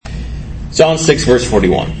John 6, verse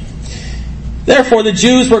 41. Therefore the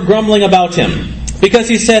Jews were grumbling about him, because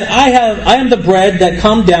he said, I am the bread that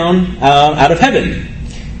come down out of heaven.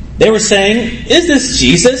 They were saying, is this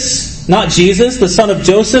Jesus, not Jesus, the son of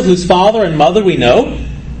Joseph, whose father and mother we know?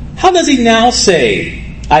 How does he now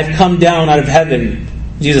say, I've come down out of heaven?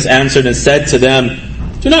 Jesus answered and said to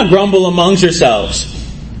them, do not grumble amongst yourselves.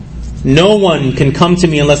 No one can come to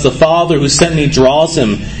me unless the Father who sent me draws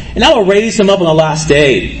him, and I will raise him up on the last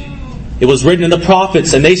day. It was written in the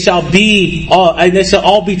prophets, and they shall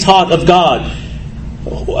all be taught of God.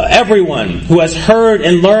 Everyone who has heard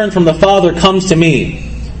and learned from the Father comes to me.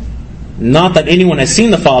 Not that anyone has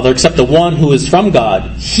seen the Father except the one who is from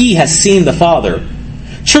God. He has seen the Father.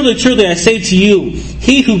 Truly, truly, I say to you,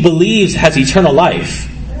 he who believes has eternal life.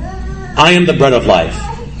 I am the bread of life.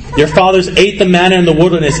 Your fathers ate the manna in the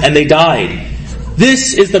wilderness, and they died.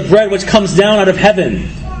 This is the bread which comes down out of heaven,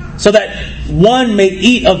 so that one may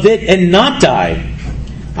eat of it and not die.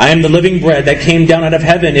 I am the living bread that came down out of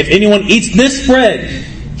heaven. If anyone eats this bread,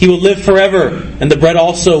 he will live forever. And the bread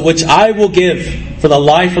also which I will give for the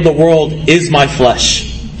life of the world is my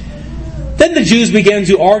flesh. Then the Jews began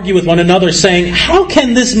to argue with one another, saying, how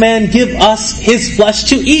can this man give us his flesh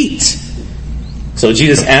to eat? So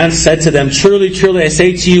Jesus said to them, truly, truly, I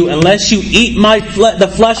say to you, unless you eat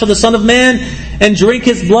the flesh of the Son of Man and drink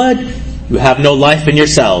his blood, you have no life in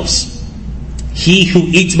yourselves. He who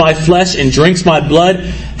eats my flesh and drinks my blood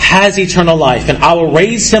has eternal life, and I will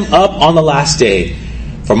raise him up on the last day.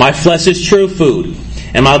 For my flesh is true food,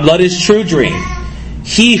 and my blood is true drink.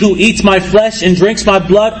 He who eats my flesh and drinks my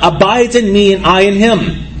blood abides in me, and I in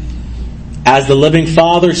him. As the living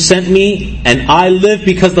Father sent me, and I live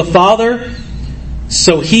because the Father,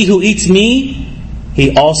 so he who eats me,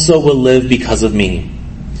 he also will live because of me.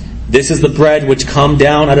 This is the bread which come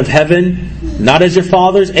down out of heaven, not as your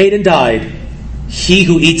fathers ate and died. He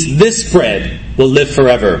who eats this bread will live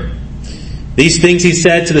forever. These things he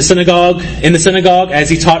said in the synagogue as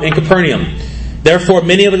he taught in Capernaum. Therefore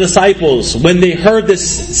many of the disciples, when they heard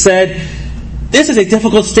this, said, this is a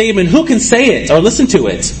difficult statement. Who can say it or listen to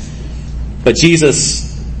it? But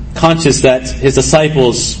Jesus, conscious that his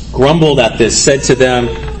disciples grumbled at this, said to them,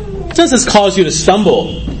 does this cause you to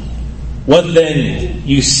stumble? What then,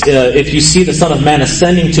 if you see the Son of Man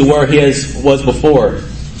ascending to where he was before?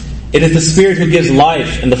 It is the Spirit who gives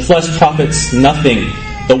life, and the flesh profits nothing.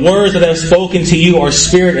 The words that I have spoken to you are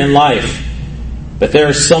spirit and life. But there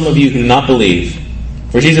are some of you who do not believe.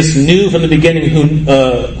 For Jesus knew from the beginning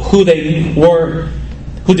who they were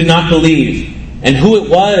who did not believe, and who it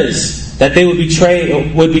was that they would betray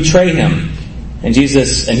him. And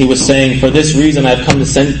he was saying, for this reason I have come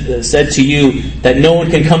to said to you that no one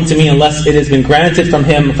can come to me unless it has been granted from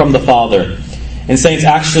him, from the Father. And saints,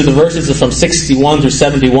 actually the verses are from 66 through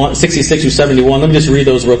 71. Let me just read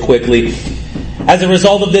those real quickly. As a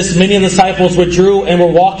result of this, many of the disciples withdrew and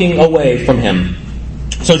were walking away from him.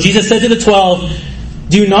 So Jesus said to the 12,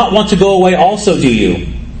 do you not want to go away also, do you?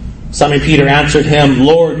 Simon Peter answered him,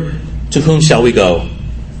 Lord, to whom shall we go?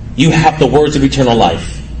 You have the words of eternal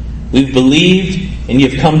life. We've believed, and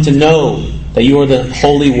you've come to know that you are the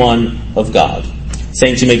Holy One of God.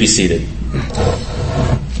 Saints, you may be seated.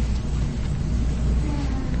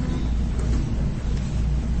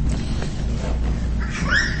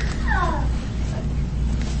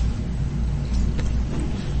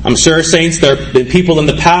 I'm sure, saints, there have been people in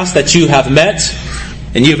the past that you have met,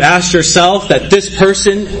 and you've asked yourself that this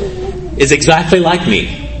person is exactly like me.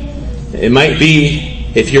 It might be,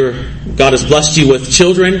 if God has blessed you with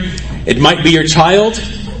children, it might be your child.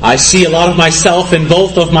 I see a lot of myself in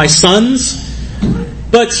both of my sons.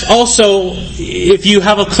 But also, if you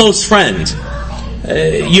have a close friend,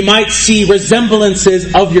 you might see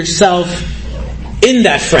resemblances of yourself in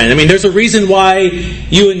that friend. I mean, there's a reason why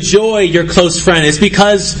you enjoy your close friend. It's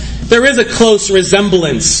because there is a close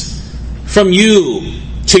resemblance from you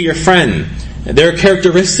to your friend. There are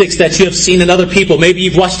characteristics that you have seen in other people. Maybe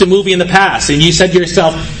you've watched a movie in the past and you said to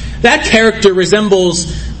yourself, that character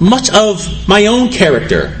resembles much of my own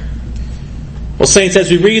character. Well, saints,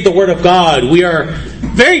 as we read the Word of God, we are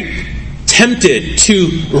very tempted to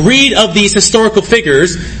read of these historical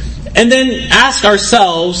figures and then ask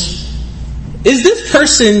ourselves, is this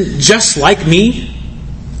person just like me?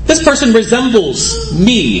 This person resembles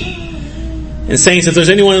me. And saints, if there's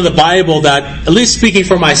anyone in the Bible that, at least speaking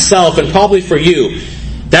for myself and probably for you,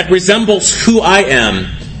 that resembles who I am,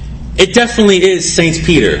 it definitely is Saint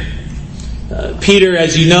Peter. Peter,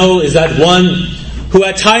 as you know, is that one who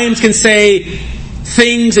at times can say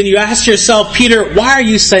things and you ask yourself, Peter, why are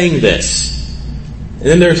you saying this? And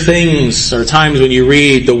then there are things or times when you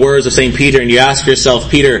read the words of Saint Peter and you ask yourself,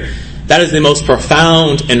 Peter, That is the most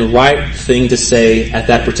profound and right thing to say at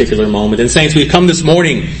that particular moment. And saints, we've come this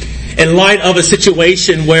morning in light of a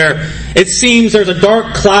situation where it seems there's a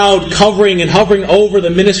dark cloud covering and hovering over the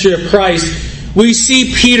ministry of Christ. We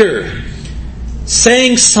see Peter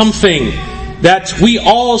saying something that we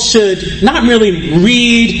all should not merely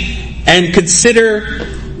read and consider,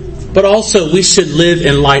 but also we should live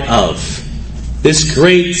in light of. This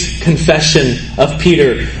great confession of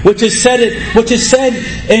Peter, which is said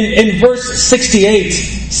in verse 68.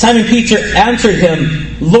 Simon Peter answered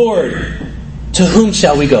him, Lord, to whom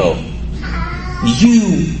shall we go?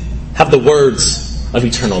 You have the words of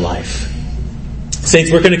eternal life.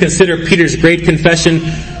 Saints, we're going to consider Peter's great confession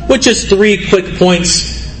with just 3 quick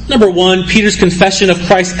points. Number 1, Peter's confession of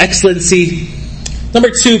Christ's excellency. Number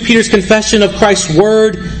 2, Peter's confession of Christ's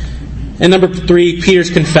word. And number 3,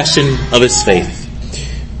 Peter's confession of his faith.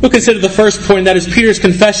 We'll consider the first point, that is Peter's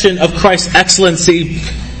confession of Christ's excellency.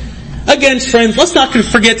 Again, friends, let's not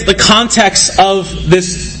forget the context of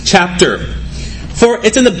this chapter. For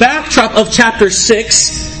it's in the backdrop of chapter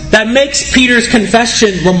 6 that makes Peter's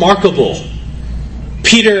confession remarkable.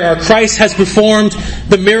 Christ has performed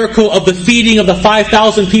the miracle of the feeding of the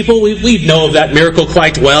 5,000 people. We know of that miracle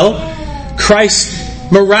quite well.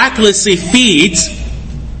 Christ miraculously feeds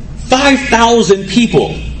 5,000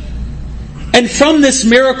 people. And from this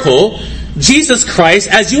miracle, Jesus Christ,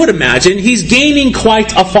 as you would imagine, he's gaining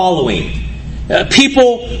quite a following.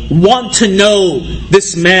 People want to know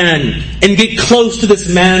this man and get close to this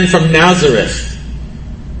man from Nazareth,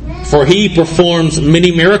 for he performs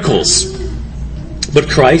many miracles. But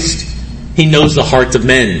Christ, he knows the hearts of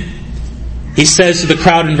men. He says to the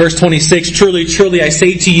crowd in verse 26, Truly, truly, I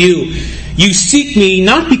say to you, you seek me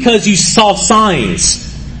not because you saw signs,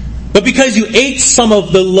 but because you ate some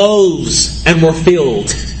of the loaves and were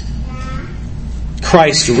filled.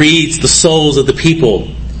 Christ reads the souls of the people.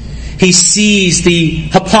 He sees the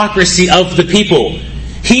hypocrisy of the people.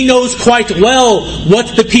 He knows quite well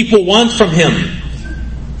what the people want from him.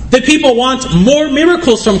 The people want more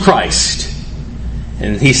miracles from Christ.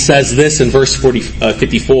 And he says this in verse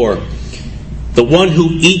 54. The one who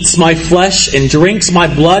eats my flesh and drinks my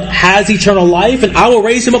blood has eternal life, and I will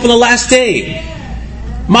raise him up on the last day.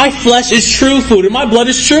 My flesh is true food, and my blood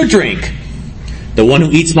is true drink. The one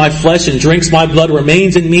who eats my flesh and drinks my blood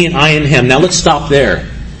remains in me, and I in him. Now let's stop there.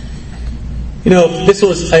 If this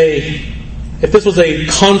was a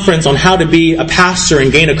conference on how to be a pastor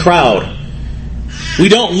and gain a crowd, we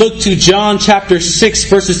don't look to John chapter 6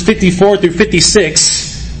 verses 54 through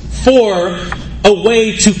 56 for a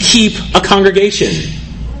way to keep a congregation.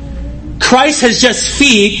 Christ has just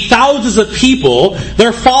fed thousands of people.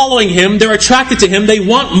 They're following him. They're attracted to him. They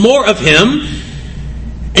want more of him.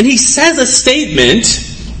 And he says a statement,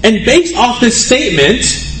 and based off this statement,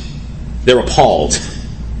 they're appalled.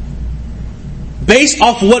 Based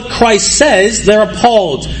off what Christ says, they're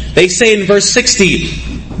appalled. They say in verse 60,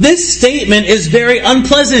 this statement is very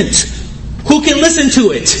unpleasant. Who can listen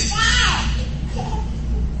to it?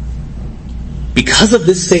 Because of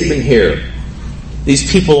this statement here,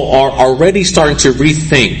 these people are already starting to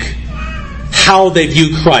rethink how they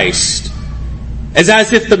view Christ. As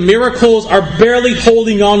if the miracles are barely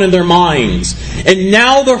holding on in their minds. And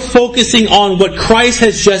now they're focusing on what Christ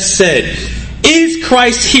has just said. Is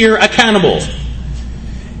Christ here accountable?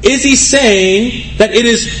 Is he saying that it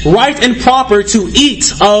is right and proper to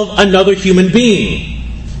eat of another human being?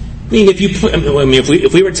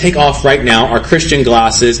 If we were to take off right now our Christian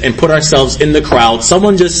glasses and put ourselves in the crowd,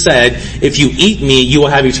 someone just said, if you eat me, you will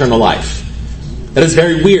have eternal life. That is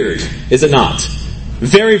very weird, is it not?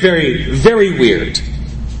 Very, very, very weird.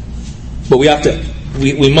 But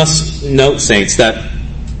we must note, saints, that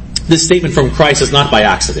this statement from Christ is not by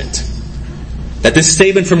accident. That this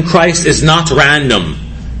statement from Christ is not random.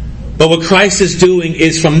 But what Christ is doing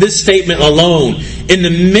is, from this statement alone, in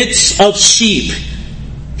the midst of sheep,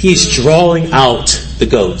 he's drawing out the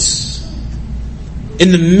goats.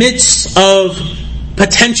 In the midst of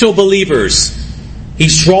potential believers,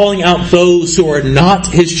 he's drawing out those who are not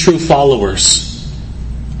his true followers.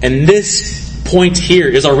 And this point here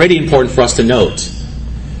is already important for us to note.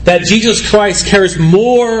 That Jesus Christ cares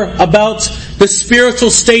more about the spiritual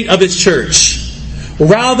state of his church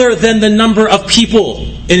rather than the number of people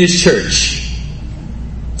in his church.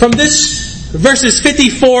 From this verses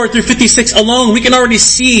 54 through 56 alone, we can already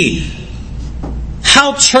see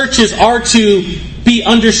how churches are to be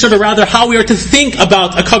understood, or rather how we are to think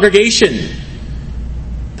about a congregation.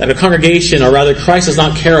 That a congregation, or rather Christ does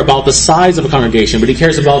not care about the size of a congregation, but he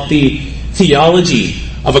cares about the theology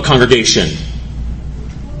of a congregation.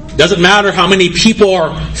 It doesn't matter how many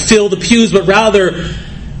people fill the pews, but rather,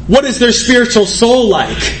 what is their spiritual soul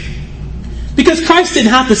like? Because Christ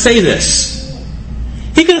didn't have to say this.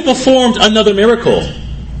 He could have performed another miracle.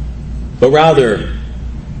 But rather,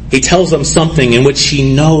 he tells them something in which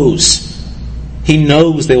he knows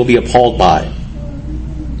they will be appalled by.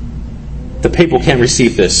 The people can't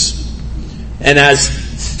receive this. And as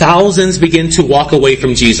thousands begin to walk away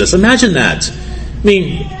from Jesus, imagine that. I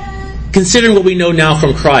mean, considering what we know now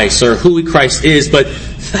from Christ, or who Christ is, but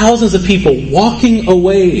thousands of people walking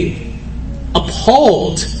away,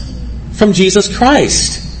 appalled from Jesus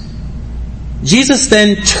Christ. Jesus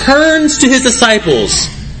then turns to his disciples.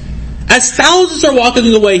 As thousands are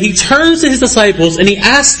walking away, he turns to his disciples and he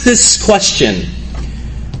asks this question.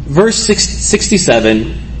 Verse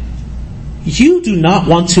 67, "You do not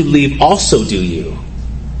want to leave also, do you?"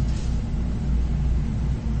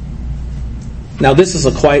 Now this is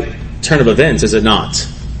a quite turn of events, is it not?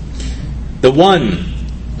 The one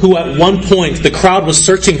who at one point the crowd was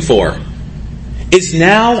searching for is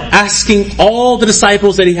now asking all the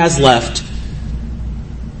disciples that he has left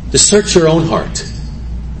to search your own heart.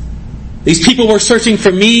 These people were searching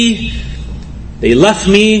for me. They left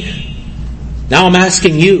me. Now I'm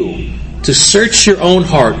asking you to search your own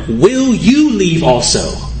heart. Will you leave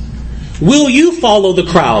also? Will you follow the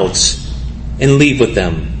crowds and leave with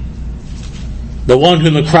them? The one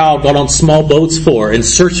whom the crowd got on small boats for and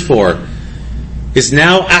searched for is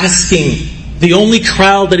now asking the only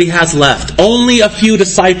crowd that he has left, only a few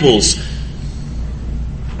disciples.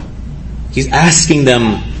 He's asking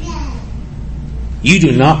them, "You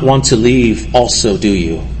do not want to leave also, do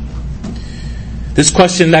you?" This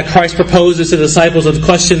question that Christ proposes to the disciples is a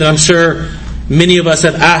question that I'm sure many of us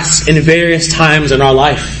have asked in various times in our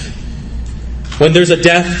life. When there's a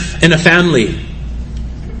death in a family,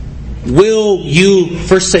 will you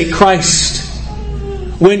forsake Christ?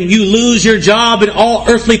 When you lose your job and all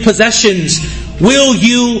earthly possessions, will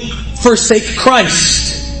you forsake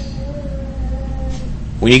Christ?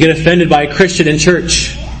 When you get offended by a Christian in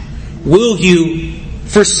church, will you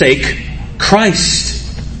forsake Christ?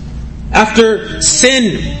 After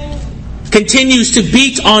sin continues to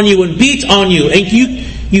beat on you, and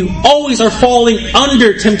you always are falling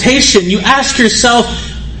under temptation, you ask yourself,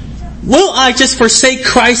 will I just forsake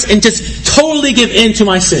Christ and just totally give in to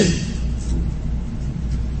my sin?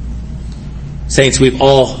 Saints, we've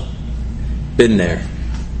all been there.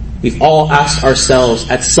 We've all asked ourselves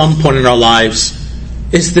at some point in our lives,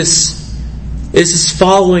 is this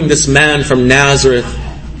following this man from Nazareth,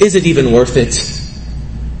 is it even worth it?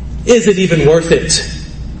 Is it even worth it?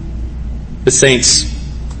 But saints,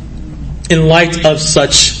 in light of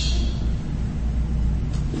such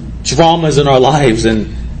dramas in our lives,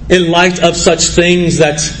 and in light of such things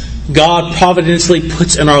that God providentially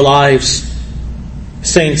puts in our lives,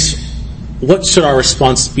 saints, what should our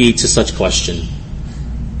response be to such question?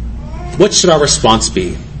 What should our response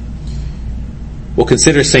be? Well,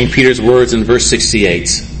 consider St. Peter's words in verse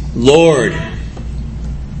 68. "Lord,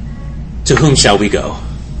 to whom shall we go?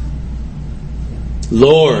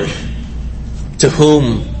 Lord, to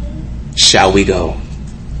whom shall we go?"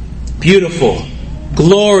 Beautiful,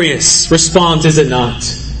 glorious response, is it not?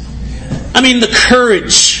 I mean, the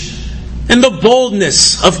courage and the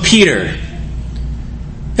boldness of Peter,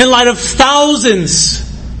 in light of thousands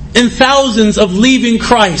and thousands of leaving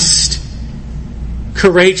Christ,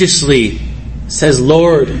 courageously says,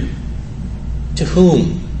 "Lord, to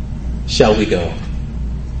whom shall we go?"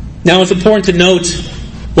 Now it's important to note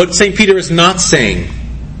what St. Peter is not saying.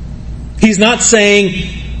 He's not saying,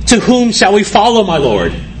 "To whom shall we follow, my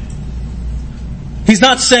Lord?" He's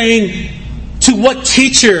not saying, "To what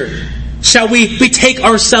teacher shall we betake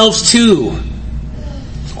ourselves to?"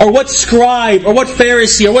 Or what scribe, or what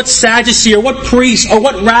Pharisee, or what Sadducee, or what priest, or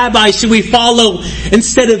what rabbi should we follow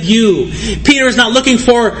instead of you? Peter is not looking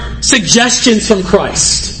for suggestions from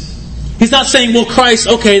Christ. He's not saying, "Well, Christ,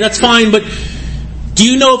 okay, that's fine, but do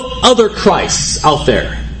you know of other Christs out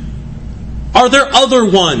there? Are there other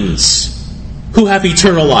ones who have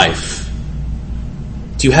eternal life?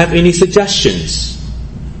 Do you have any suggestions?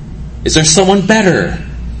 Is there someone better?"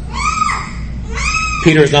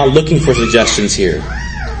 Peter is not looking for suggestions here,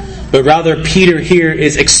 but rather Peter here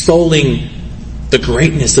is extolling the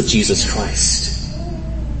greatness of Jesus Christ.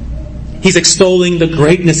 He's extolling the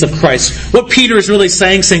greatness of Christ. What Peter is really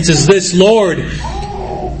saying, saints, is this: "Lord,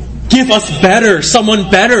 give us better, someone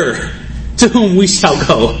better, to whom we shall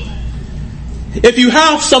go. If you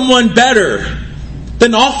have someone better,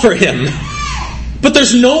 then offer him. But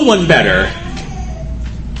there's no one better.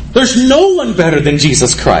 There's no one better than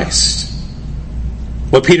Jesus Christ."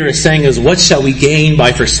 What Peter is saying is, what shall we gain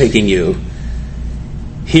by forsaking you?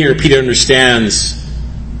 Here, Peter understands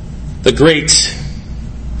the great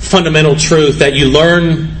fundamental truth that you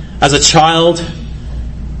learn as a child.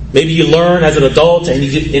 Maybe you learn as an adult and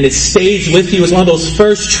it stays with you as one of those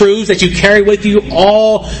first truths that you carry with you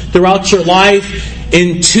all throughout your life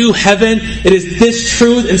into heaven. It is this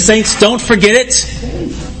truth, and saints, don't forget it,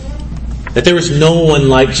 that there is no one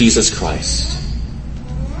like Jesus Christ.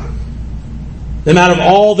 No matter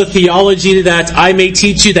all the theology that I may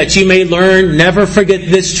teach you, that you may learn, never forget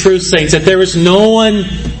this truth, saints, that there is no one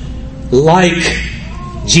like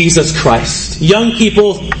Jesus Christ. Young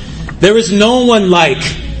people, there is no one like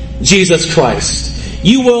Jesus Christ.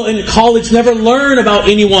 You will in college never learn about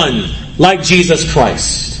anyone like Jesus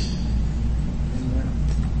Christ.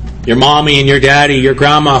 Your mommy and your daddy, your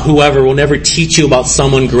grandma, whoever will never teach you about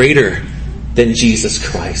someone greater than Jesus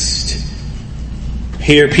Christ.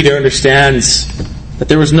 Here Peter understands that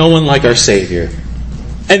there was no one like our Savior.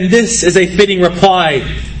 And this is a fitting reply,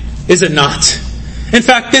 is it not? In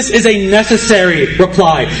fact, this is a necessary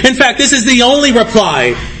reply. In fact, this is the only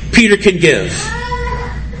reply Peter can give.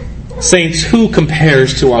 Saints, who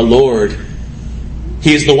compares to our Lord?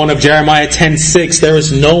 He is the one of Jeremiah 10:6. There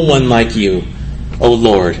is no one like you, O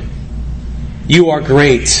Lord. You are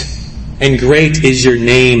great, and great is your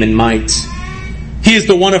name and might. He is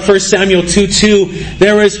the one of 1 Samuel 2:2.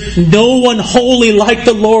 There is no one holy like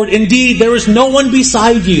the Lord. Indeed, there is no one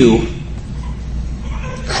beside you.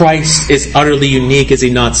 Christ is utterly unique, is he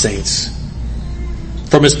not, saints?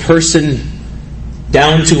 From his person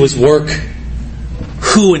down to his work,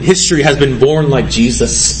 who in history has been born like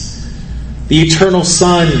Jesus? The eternal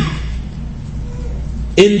Son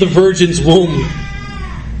in the Virgin's womb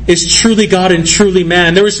is truly God and truly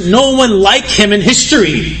man. There is no one like him in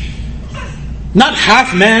history. Not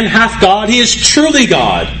half man, half God. He is truly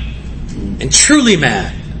God and truly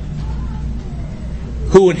man.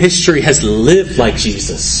 Who in history has lived like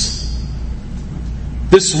Jesus?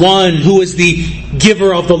 This one who is the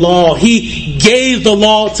giver of the law. He gave the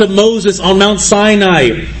law to Moses on Mount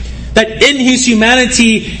Sinai. That in his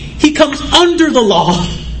humanity, he comes under the law.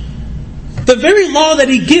 The very law that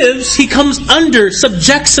he gives, he comes under,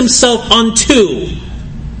 subjects himself unto.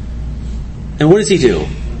 And what does he do?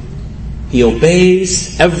 He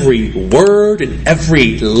obeys every word and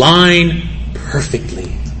every line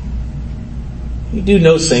perfectly. You do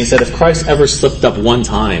know, saints, that if Christ ever slipped up one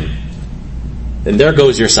time, then there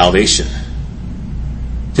goes your salvation.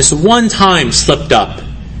 Just one time slipped up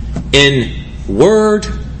in word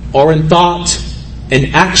or in thought,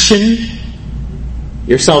 in action,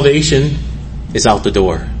 your salvation is out the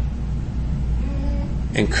door.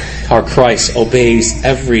 And our Christ obeys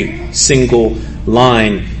every single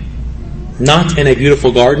line, not in a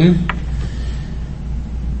beautiful garden,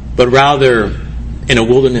 but rather in a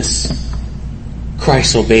wilderness.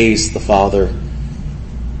 Christ obeys the Father.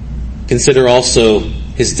 Consider also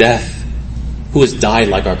his death. Who has died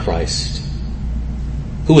like our Christ?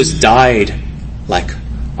 Who has died like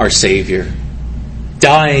our Savior?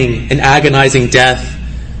 Dying an agonizing death,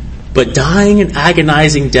 but dying an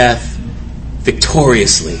agonizing death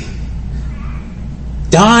victoriously.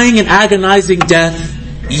 Dying an agonizing death,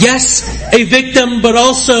 yes, a victim, but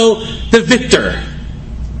also the victor.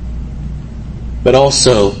 But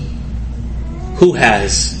also, who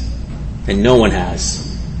has, and no one has,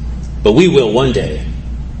 but we will one day.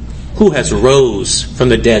 Who has rose from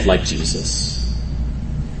the dead like Jesus?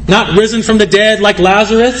 Not risen from the dead like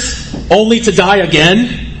Lazarus, only to die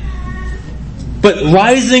again, but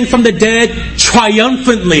rising from the dead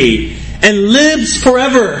triumphantly and lives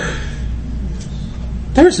forever.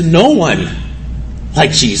 There is no one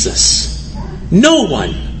like Jesus. No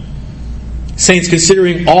one. Saints,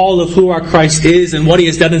 considering all of who our Christ is and what he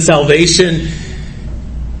has done in salvation,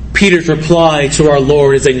 Peter's reply to our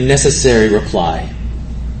Lord is a necessary reply.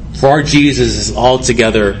 For our Jesus is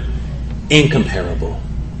altogether incomparable.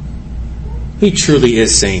 He truly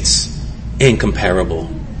is, saints, incomparable.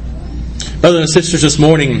 Brothers and sisters, this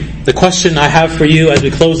morning, the question I have for you as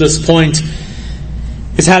we close this point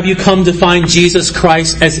is, have you come to find Jesus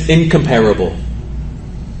Christ as incomparable?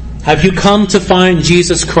 Have you come to find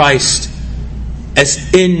Jesus Christ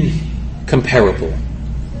as incomparable?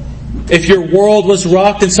 If your world was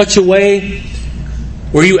rocked in such a way,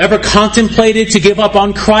 were you ever contemplated to give up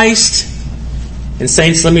on Christ? And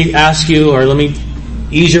saints, let me ask you, or let me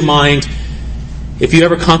ease your mind. If you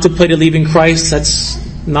ever contemplated leaving Christ, that's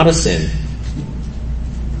not a sin.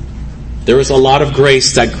 There is a lot of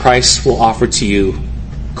grace that Christ will offer to you.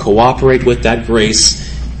 Cooperate with that grace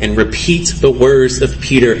and repeat the words of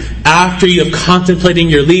Peter. After you have contemplated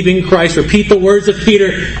your leaving Christ, repeat the words of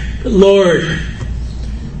Peter. Lord,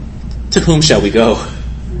 to whom shall we go?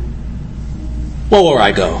 Where will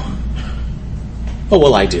I go? What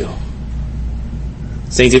will I do?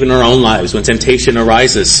 Saints, even in our own lives, when temptation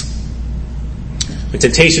arises, When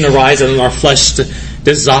temptation arises and our flesh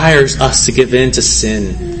desires us to give in to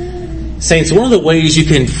sin. Saints, one of the ways you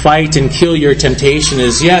can fight and kill your temptation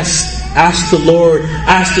is, yes, ask the Lord,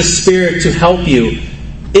 ask the Spirit to help you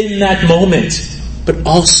in that moment, but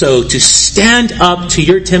also to stand up to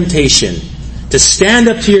your temptation, to stand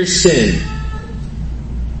up to your sin,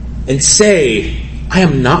 and say, I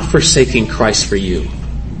am not forsaking Christ for you.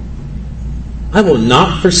 I will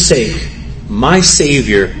not forsake my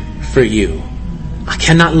Savior for you. I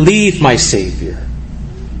cannot leave my Savior.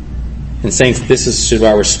 And saints, this should be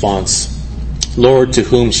our response. Lord, to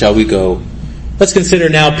whom shall we go? Let's consider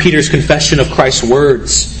now Peter's confession of Christ's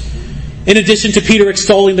words. In addition to Peter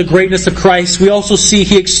extolling the greatness of Christ, we also see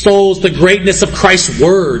he extols the greatness of Christ's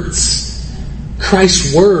words.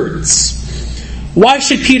 Christ's words. Why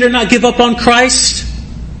should Peter not give up on Christ?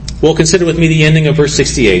 Well, consider with me the ending of verse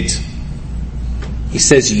 68. He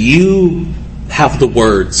says, you have the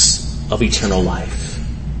words of eternal life.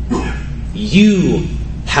 You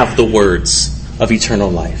have the words of eternal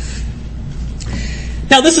life.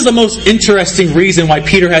 Now, this is the most interesting reason why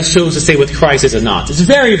Peter has chosen to stay with Christ, is it not? It's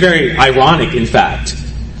very, very ironic, in fact.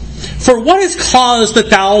 For what has caused the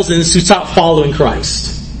thousands to stop following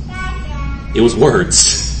Christ? It was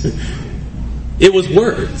words. It was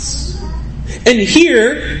words. And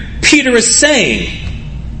here, Peter is saying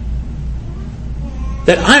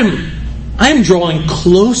that I'm drawing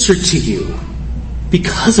closer to you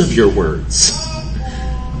because of your words.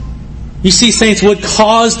 You see, saints, what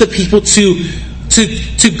caused the people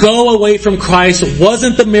to go away from Christ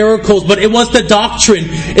wasn't the miracles, but it was the doctrine.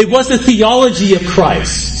 It was the theology of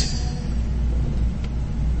Christ.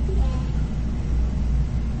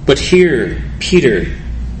 But here, Peter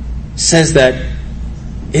says that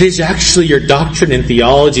it is actually your doctrine and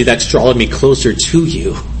theology that's drawing me closer to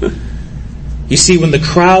you. You see, when the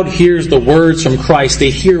crowd hears the words from Christ, they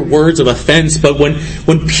hear words of offense. But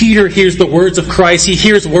when Peter hears the words of Christ, he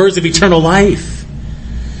hears words of eternal life.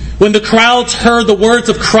 When the crowds heard the words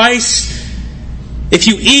of Christ, if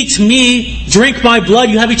you eat me, drink my blood,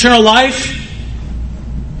 you have eternal life.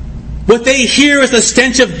 What they hear is the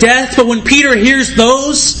stench of death. But when Peter hears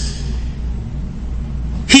those,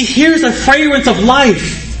 he hears a fragrance of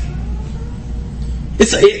life.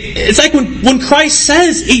 It's like when Christ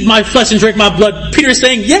says, eat my flesh and drink my blood, Peter is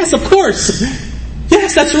saying, yes, of course.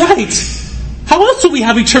 Yes, that's right. How else do we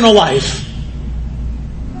have eternal life?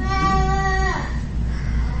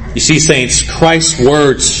 You see, saints, Christ's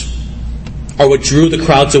words are what drew the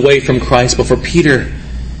crowds away from Christ. But for Peter,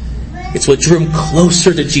 it's what drew him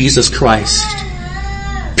closer to Jesus Christ.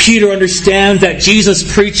 Peter understands that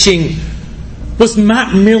Jesus' preaching was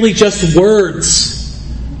not merely just words,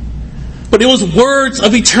 but it was words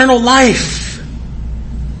of eternal life.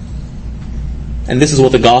 And this is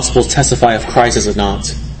what the Gospels testify of Christ, is it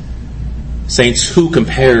not? Saints, who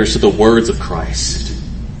compares to the words of Christ?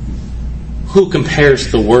 Who compares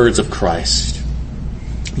to the words of Christ?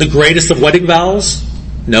 The greatest of wedding vows?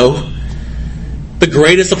 No. The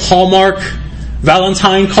greatest of Hallmark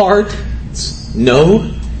Valentine cards?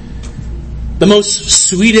 No. The most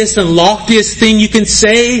sweetest and loftiest thing you can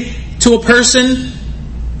say to a person?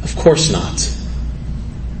 Of course not.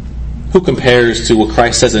 Who compares to what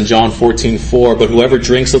Christ says in John 14:4, but whoever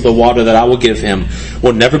drinks of the water that I will give him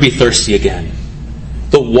will never be thirsty again.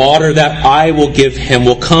 The water that I will give him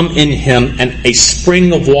will come in him, and a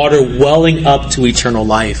spring of water welling up to eternal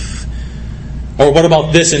life. Or what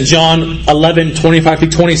about this in John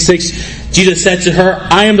 11:25-26? Jesus said to her,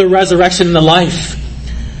 I am the resurrection and the life.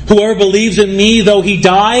 Whoever believes in me, though he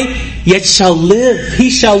die, yet shall live. He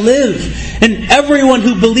shall live. And everyone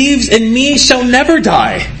who believes in me shall never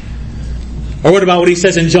die. Or what about what he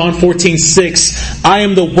says in John 14:6? I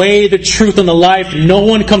am the way, the truth, and the life. No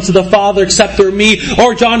one comes to the Father except through me.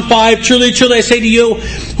 Or John 5, truly, truly, I say to you,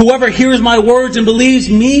 whoever hears my words and believes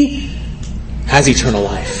me has eternal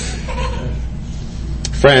life.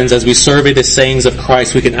 Friends, as we survey the sayings of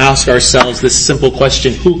Christ, we can ask ourselves this simple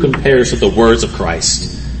question: who compares to the words of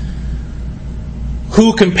Christ?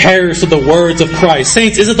 Who compares to the words of Christ?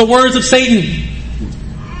 Saints, is it the words of Satan?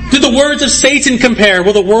 Do the words of Satan compare?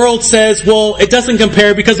 Well, the world says, well, it doesn't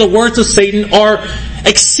compare because the words of Satan are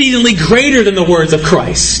exceedingly greater than the words of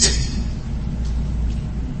Christ.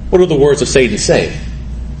 What do the words of Satan say?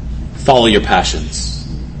 Follow your passions.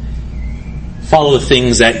 Follow the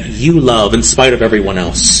things that you love in spite of everyone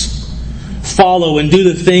else. Follow and do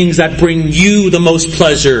the things that bring you the most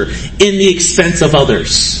pleasure in the expense of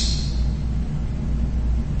others.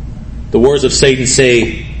 The words of Satan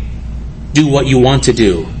say, do what you want to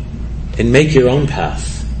do and make your own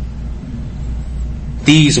path.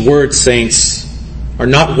 These words, saints, are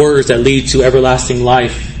not words that lead to everlasting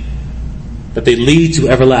life, that they lead to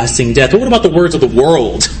everlasting death. But what about the words of the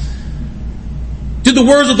world? Do the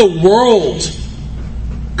words of the world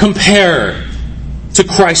compare to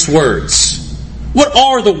Christ's words? What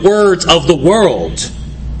are the words of the world?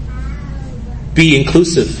 Be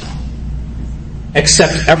inclusive.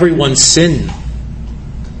 Accept everyone's sin.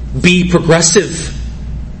 Be progressive.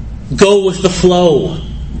 Go with the flow.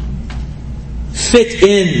 Fit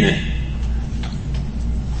in.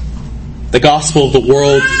 The gospel of the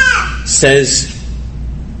world says,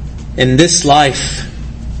 in this life,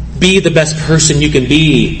 be the best person you can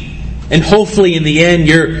be. And hopefully in the end,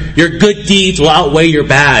 your good deeds will outweigh your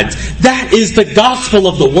bad. That is the gospel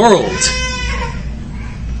of the world.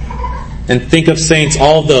 And think of, saints,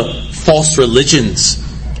 all the false religions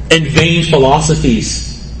and vain philosophies.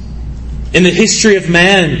 In the history of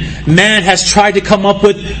man has tried to come up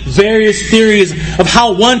with various theories of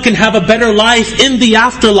how one can have a better life in the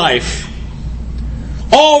afterlife.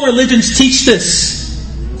 All religions teach this.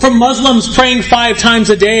 From Muslims praying 5 times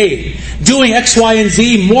a day, doing X, Y, and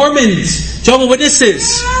Z. Mormons, Jehovah's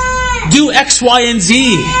Witnesses, do X, Y, and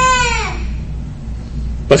Z.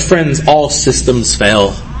 But friends, all systems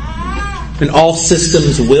fail. And all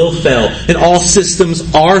systems will fail. And all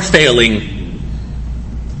systems are failing.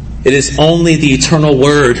 It is only the eternal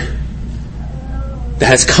Word that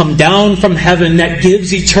has come down from heaven that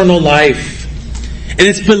gives eternal life. And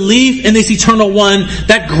it's belief in this eternal one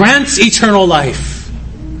that grants eternal life.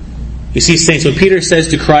 You see, saints, when Peter says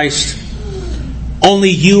to Christ, only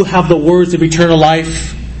you have the words of eternal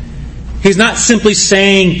life, he's not simply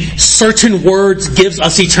saying certain words gives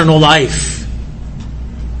us eternal life.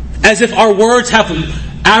 As if our words have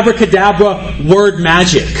abracadabra word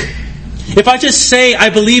magic. If I just say I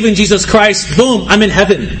believe in Jesus Christ, boom, I'm in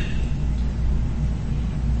heaven.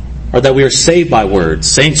 Or that we are saved by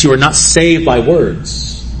words. Saints, you are not saved by words.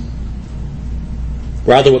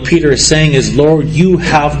 Rather, what Peter is saying is, Lord, you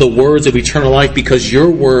have the words of eternal life because your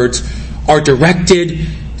words are directed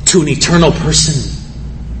to an eternal person.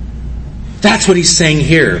 That's what he's saying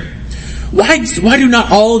here. Why do not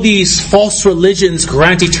all these false religions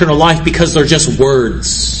grant eternal life? Because they're just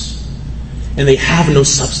words. And they have no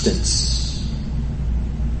substance.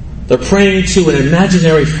 They're praying to an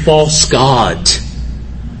imaginary false God.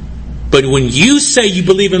 But when you say you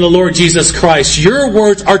believe in the Lord Jesus Christ, your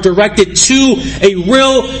words are directed to a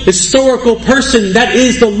real historical person. That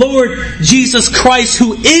is the Lord Jesus Christ,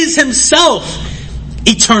 who is himself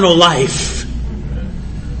eternal life.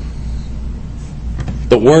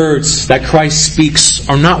 The words that Christ speaks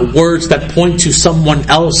are not words that point to someone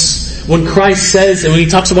else. When Christ says, and when he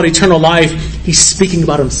talks about eternal life, he's speaking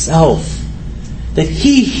about himself. That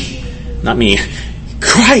he, not me,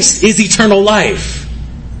 Christ is eternal life.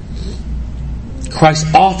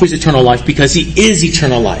 Christ offers eternal life because he is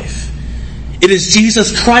eternal life. It is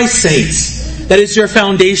Jesus Christ, saints, that is your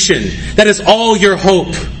foundation. That is all your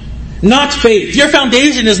hope. Not faith. Your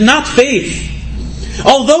foundation is not faith.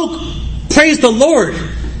 Although, praise the Lord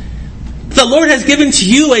has given to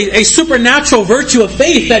you a supernatural virtue of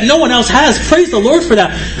faith that no one else has. Praise the Lord for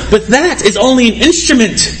that. But that is only an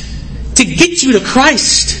instrument to get you to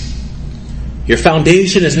Christ. Your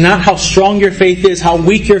foundation is not how strong your faith is, how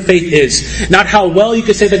weak your faith is. Not how well you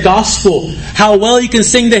can say the gospel, how well you can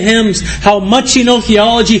sing the hymns, how much you know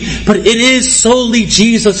theology, but it is solely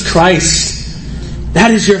Jesus Christ.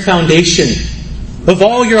 That is your foundation of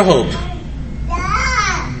all your hope.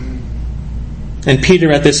 And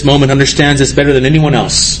Peter at this moment understands this better than anyone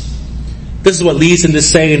else. This is what leads him to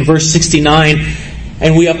say in verse 69,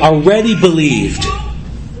 and we have already believed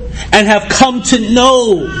and have come to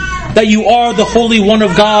know that you are the Holy One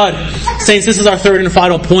of God. Saints, this is our third and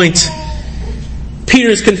final point.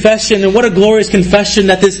 Peter's confession, and what a glorious confession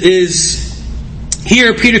that this is.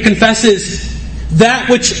 Here Peter confesses that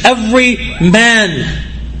which every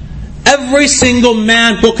single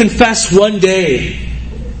man will confess one day,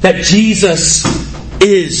 that Jesus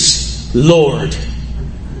is Lord.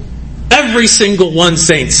 Every single one,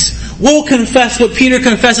 saints, will confess what Peter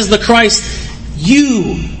confesses to Christ,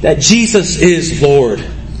 that Jesus is Lord.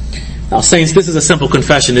 Now, saints, this is a simple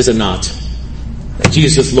confession, is it not? That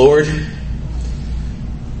Jesus is Lord.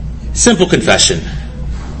 Simple confession.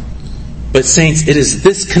 But, saints, it is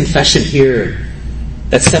this confession here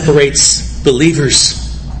that separates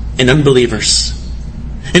believers and unbelievers.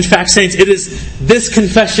 In fact, saints, it is this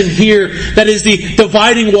confession here that is the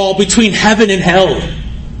dividing wall between heaven and hell.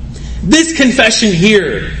 This confession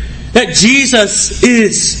here that Jesus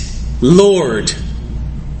is Lord.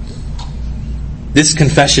 This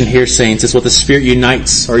confession here, saints, is what the Spirit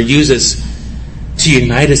unites or uses to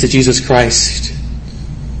unite us to Jesus Christ.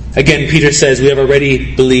 Again, Peter says, we have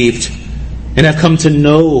already believed and have come to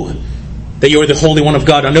know that you are the Holy One of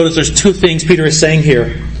God. Now notice there's two things Peter is saying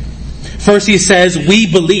here. First, he says,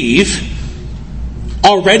 we believe,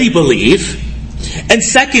 already believe. And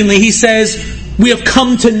secondly, he says, we have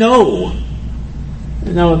come to know.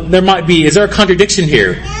 Now, is there a contradiction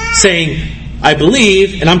here? Saying, I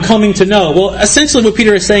believe and I'm coming to know. Well, essentially what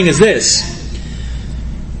Peter is saying is this,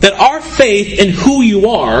 that our faith in who you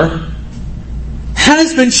are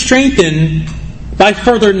has been strengthened by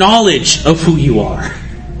further knowledge of who you are.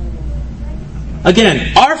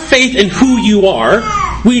 Again, our faith in who you are,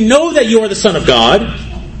 we know that you are the Son of God,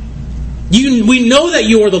 we know that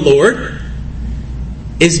you are the Lord,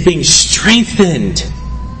 is being strengthened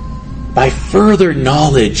by further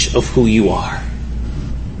knowledge of who you are.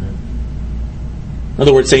 In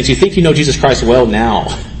other words, saints, you think you know Jesus Christ well now.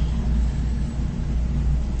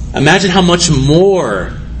 Imagine how much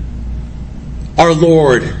more our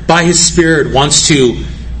Lord, by His Spirit, wants to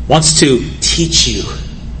teach you,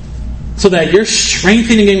 so that you're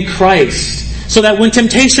strengthening in Christ, so that when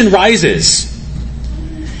temptation rises,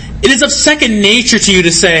 it is of second nature to you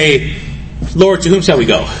to say, Lord, to whom shall we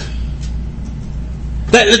go?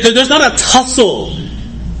 That there's not a tussle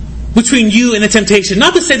between you and the temptation.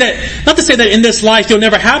 Not to say that in this life you'll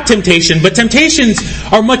never have temptation, but temptations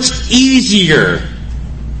are much easier.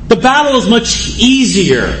 The battle is much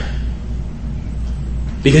easier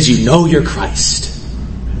because you know you're Christ.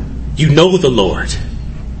 You know the Lord.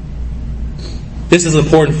 This is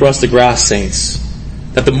important for us to grasp, saints,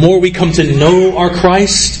 that the more we come to know our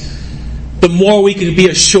Christ, the more we can be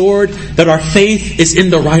assured that our faith is in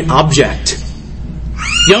the right object.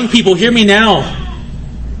 Young people, hear me now.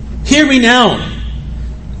 Hear me now.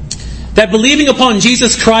 That believing upon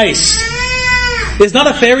Jesus Christ is not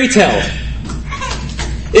a fairy tale.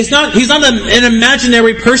 He's not an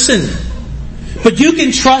imaginary person. But you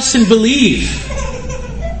can trust and believe.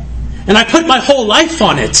 And I put my whole life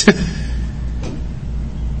on it.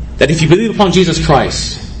 That if you believe upon Jesus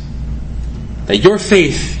Christ, that your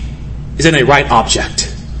faith is in a right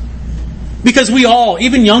object. Because we all,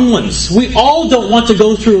 even young ones, we all don't want to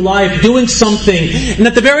go through life doing something and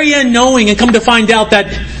at the very end knowing and come to find out that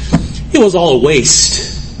it was all a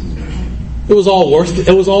waste. It was all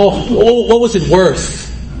what was it worth?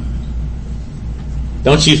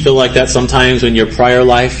 Don't you feel like that sometimes in your prior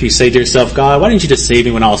life? You say to yourself, God, why didn't you just save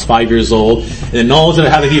me when I was 5 years old? And the knowledge that I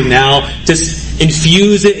have of you now, just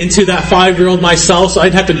infuse it into that 5-year-old myself so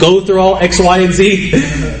I'd have to go through all X, Y, and Z?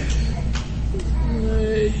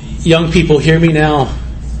 Young people, hear me now.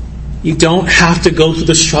 You don't have to go through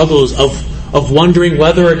the struggles of wondering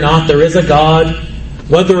whether or not there is a God,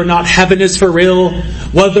 whether or not heaven is for real,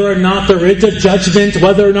 whether or not there is a judgment,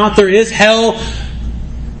 whether or not there is hell.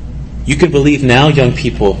 You can believe now, young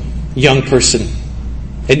people, young person,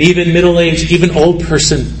 and even middle-aged, even old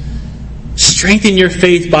person. Strengthen your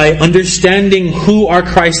faith by understanding who our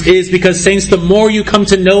Christ is, because, saints, the more you come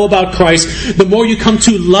to know about Christ, the more you come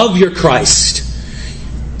to love your Christ.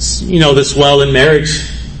 You know this well in marriage.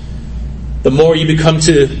 The more you become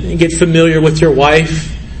to get familiar with your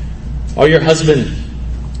wife or your husband,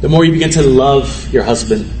 the more you begin to love your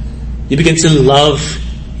husband. You begin to love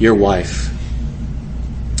your wife.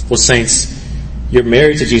 Well, saints, you're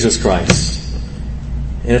married to Jesus Christ.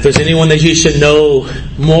 And if there's anyone that you should know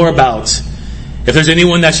more about, if there's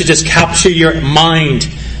anyone that should just capture your mind,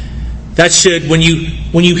 that should, when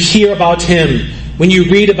you hear about Him, when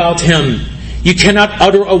you read about Him, you cannot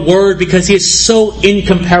utter a word because He is so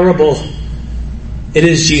incomparable. It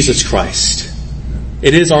is Jesus Christ.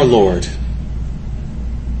 It is our Lord.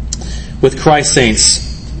 With Christ,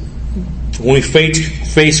 saints, when we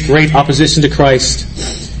face great opposition to Christ,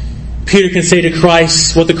 Peter can say to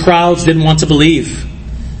Christ what the crowds didn't want to believe,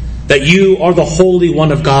 that you are the Holy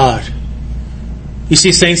One of God. You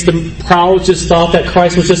see, saints, the crowds just thought that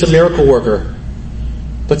Christ was just a miracle worker.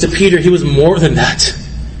 But to Peter, He was more than that.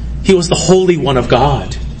 He was the Holy One of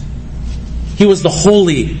God. He was the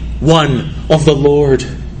Holy One of the Lord.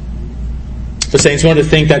 But saints, we want to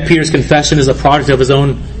think that Peter's confession is a product of his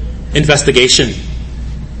own investigation.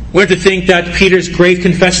 We're to think that Peter's great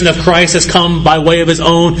confession of Christ has come by way of his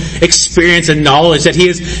own experience and knowledge, that he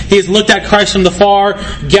has looked at Christ from the far,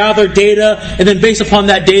 gathered data, and then based upon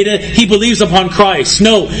that data, he believes upon Christ.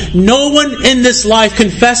 No one in this life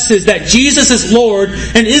confesses that Jesus is Lord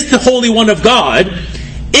and is the Holy One of God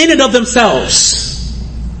in and of themselves.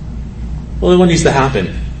 Well, then what needs to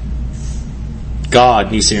happen?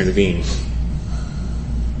 God needs to intervene.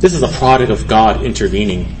 This is a product of God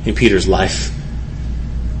intervening in Peter's life.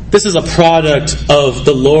 This is a product of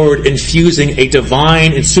the Lord infusing a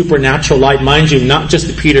divine and supernatural light, mind you, not just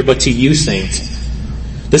to Peter, but to you, saints.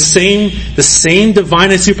 The same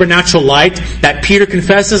divine and supernatural light that Peter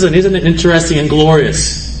confesses, and isn't it interesting and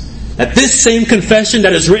glorious? That this same confession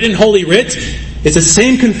that is written in Holy Writ is the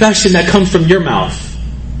same confession that comes from your mouth.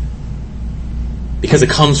 Because it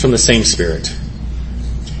comes from the same Spirit.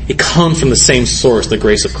 It comes from the same source, the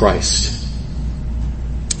grace of Christ.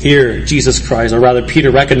 Here, Jesus Christ, or rather Peter,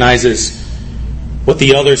 recognizes what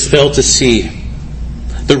the others failed to see.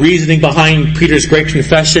 The reasoning behind Peter's great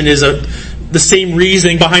confession is the same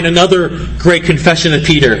reasoning behind another great confession of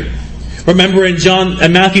Peter. Remember in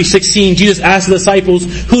Matthew 16, Jesus asked the disciples,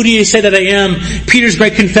 "Who do you say that I am?" Peter's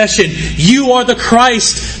great confession, "You are the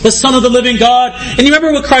Christ, the Son of the living God." And you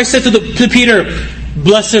remember what Christ said to Peter?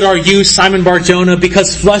 "Blessed are you, Simon Bar-Jonah,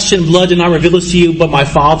 because flesh and blood did not reveal this to you, but my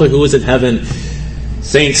Father who is in heaven."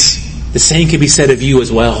 Saints, the same can be said of you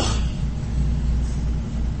as well.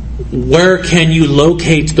 Where can you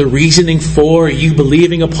locate the reasoning for you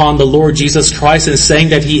believing upon the Lord Jesus Christ and saying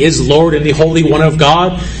that He is Lord and the Holy One of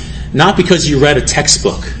God? Not because you read a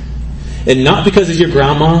textbook, and not because of your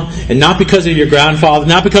grandma, and not because of your grandfather,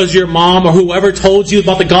 not because your mom or whoever told you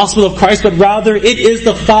about the gospel of Christ, but rather it is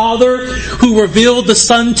the Father who revealed the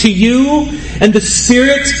Son to you, and the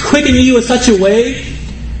Spirit quickening you in such a way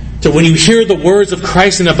that when you hear the words of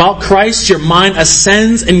Christ and about Christ, your mind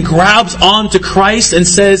ascends and grabs onto Christ and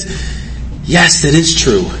says, yes, it is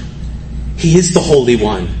true. He is the Holy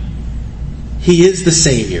One. He is the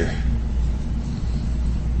Savior.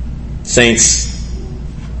 Saints,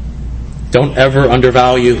 don't ever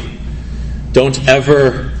undervalue. Don't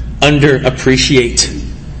ever underappreciate.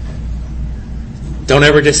 Don't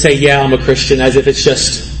ever just say, yeah, I'm a Christian, as if it's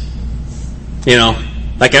just,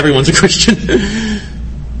 like everyone's a Christian.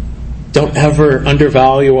 Don't ever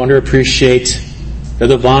undervalue or underappreciate the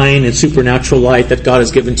divine and supernatural light that God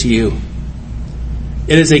has given to you.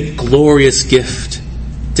 It is a glorious gift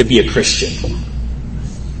to be a Christian.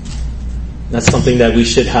 That's something that we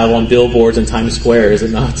should have on billboards in Times Square, is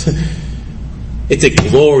it not? It's a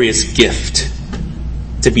glorious gift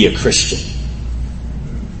to be a Christian.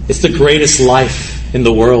 It's the greatest life in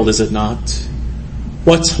the world, is it not?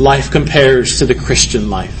 What life compares to the Christian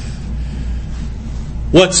life?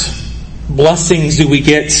 What blessings do we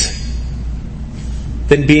get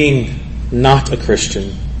than being not a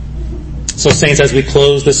Christian? So, saints, as we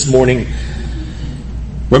close this morning,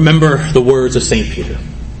 remember the words of St. Peter.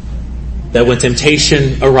 That when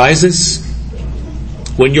temptation arises,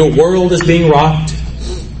 when your world is being rocked,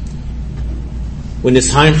 when it's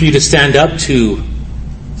time for you to stand up to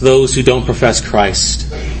those who don't profess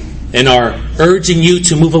Christ and are urging you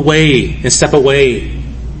to move away and step away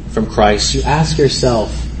from Christ, you ask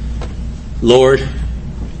yourself, Lord,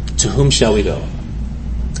 to whom shall we go?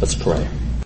 Let's pray.